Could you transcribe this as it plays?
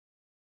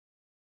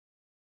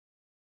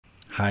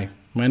Hi,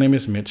 my name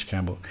is Mitch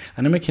Campbell,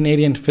 and I'm a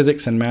Canadian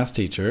physics and math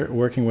teacher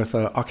working with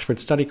Oxford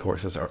Study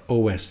Courses, or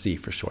OSC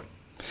for short.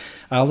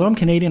 Although I'm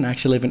Canadian, I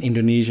actually live in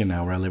Indonesia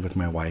now, where I live with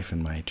my wife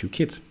and my 2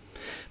 kids.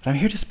 But I'm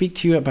here to speak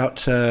to you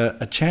about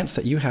a chance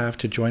that you have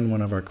to join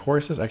one of our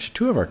courses, actually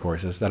 2 of our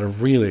courses, that are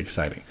really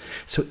exciting.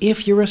 So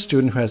if you're a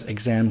student who has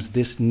exams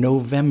this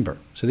November,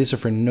 so these are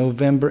for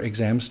November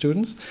exam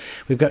students,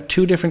 we've got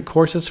 2 different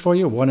courses for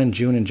you, one in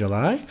June and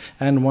July,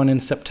 and one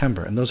in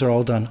September, and those are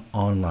all done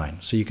online,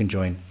 so you can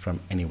join from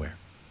anywhere.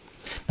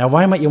 Now,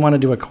 why might you want to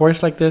do a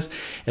course like this?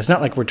 It's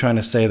not like we're trying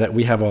to say that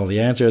we have all the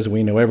answers,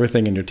 we know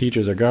everything, and your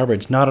teachers are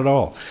garbage. Not at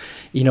all.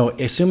 You know,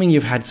 assuming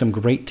you've had some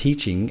great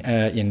teaching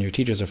and your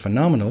teachers are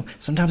phenomenal,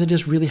 sometimes it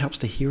just really helps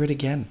to hear it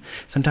again.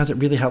 Sometimes it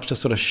really helps to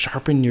sort of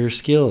sharpen your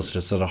skills,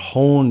 to sort of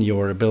hone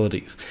your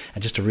abilities,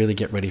 and just to really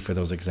get ready for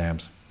those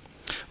exams.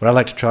 What I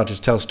like to try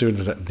to tell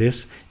students is that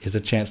this is the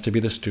chance to be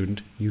the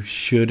student you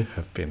should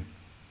have been.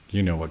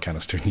 You know what kind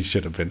of student you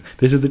should have been.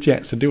 This is the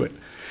chance to do it.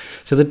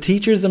 So the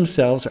teachers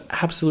themselves are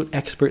absolute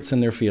experts in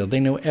their field. They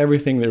know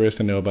everything there is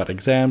to know about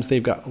exams.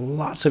 They've got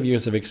lots of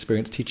years of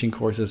experience teaching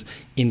courses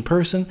in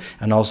person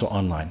and also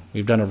online.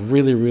 We've done a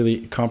really,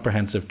 really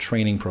comprehensive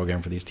training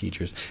program for these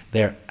teachers.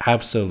 They're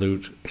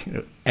absolute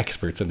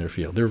experts in their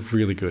field. They're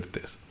really good at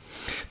this.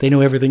 They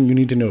know everything you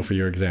need to know for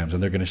your exams,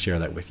 and they're going to share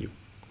that with you.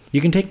 You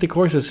can take the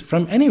courses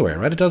from anywhere,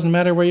 right? It doesn't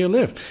matter where you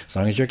live. As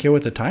long as you're okay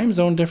with the time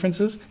zone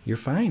differences, you're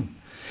fine.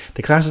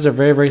 The classes are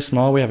very, very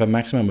small. We have a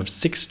maximum of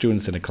 6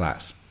 students in a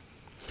class.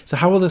 So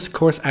how will this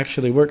course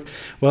actually work?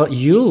 Well,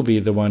 you'll be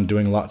the one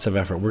doing lots of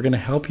effort. We're going to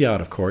help you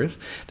out, of course.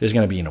 There's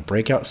going to be,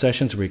 breakout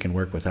sessions where you can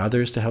work with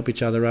others to help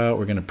each other out.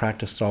 We're going to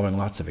practice solving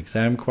lots of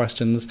exam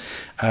questions.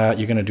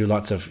 You're going to do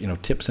lots of,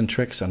 tips and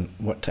tricks on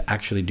what to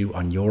actually do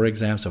on your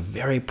exam. So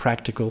very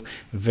practical,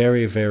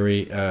 very,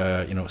 very,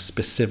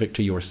 specific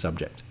to your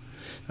subject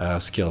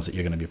skills that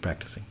you're going to be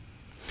practicing.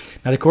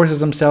 Now the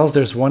courses themselves,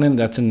 there's one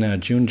that's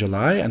in June,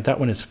 July, and that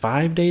one is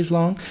 5 days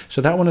long.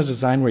 So that one is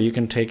designed where you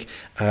can take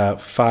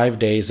 5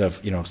 days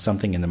of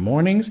something in the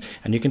mornings,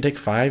 and you can take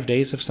 5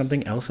 days of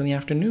something else in the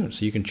afternoon.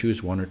 So you can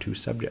choose 1 or 2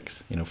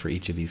 subjects, for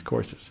each of these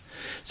courses.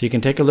 So you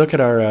can take a look at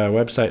our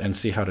website and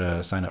see how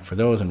to sign up for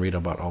those and read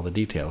about all the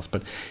details.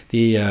 But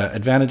the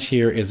advantage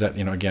here is that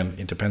again,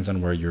 it depends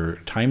on where you're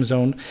time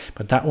zoned.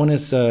 But that one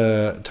is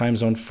time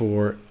zone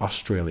for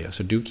Australia.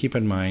 So do keep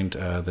in mind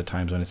the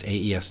time zone is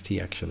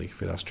AEST actually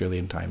for the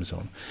Australian time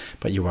zone.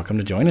 But you're welcome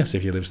to join us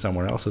if you live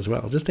somewhere else as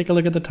well. Just take a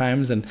look at the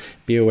times and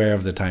be aware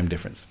of the time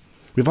difference.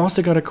 We've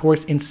also got a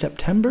course in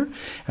September,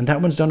 and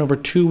that one's done over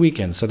 2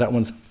 weekends. So that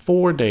one's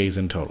 4 days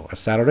in total, a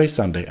Saturday,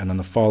 Sunday, and then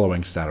the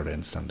following Saturday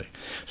and Sunday.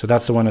 So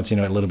that's the one that's, a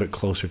little bit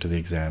closer to the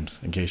exams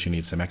in case you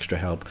need some extra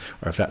help,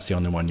 or if that's the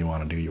only one you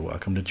want to do, you're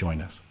welcome to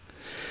join us.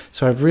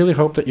 So I really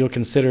hope that you'll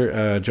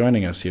consider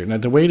joining us here. Now,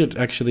 the way to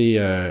actually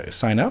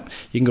sign up,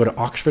 you can go to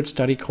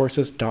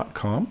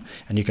oxfordstudycourses.com,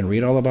 and you can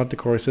read all about the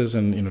courses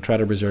and try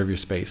to reserve your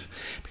space.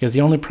 Because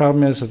the only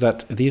problem is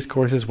that these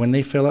courses, when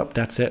they fill up,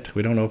 that's it.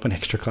 We don't open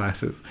extra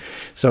classes.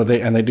 So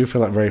they do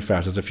fill up very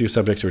fast. There's a few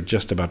subjects we're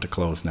just about to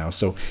close now.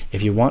 So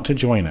if you want to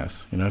join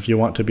us, if you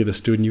want to be the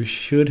student you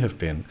should have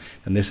been,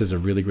 then this is a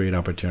really great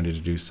opportunity to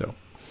do so.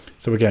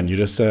 So again, you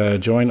just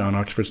join on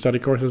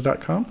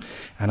oxfordstudycourses.com,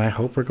 and I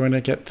hope we're going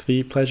to get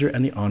the pleasure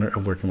and the honor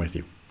of working with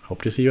you.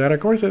 Hope to see you at our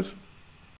courses.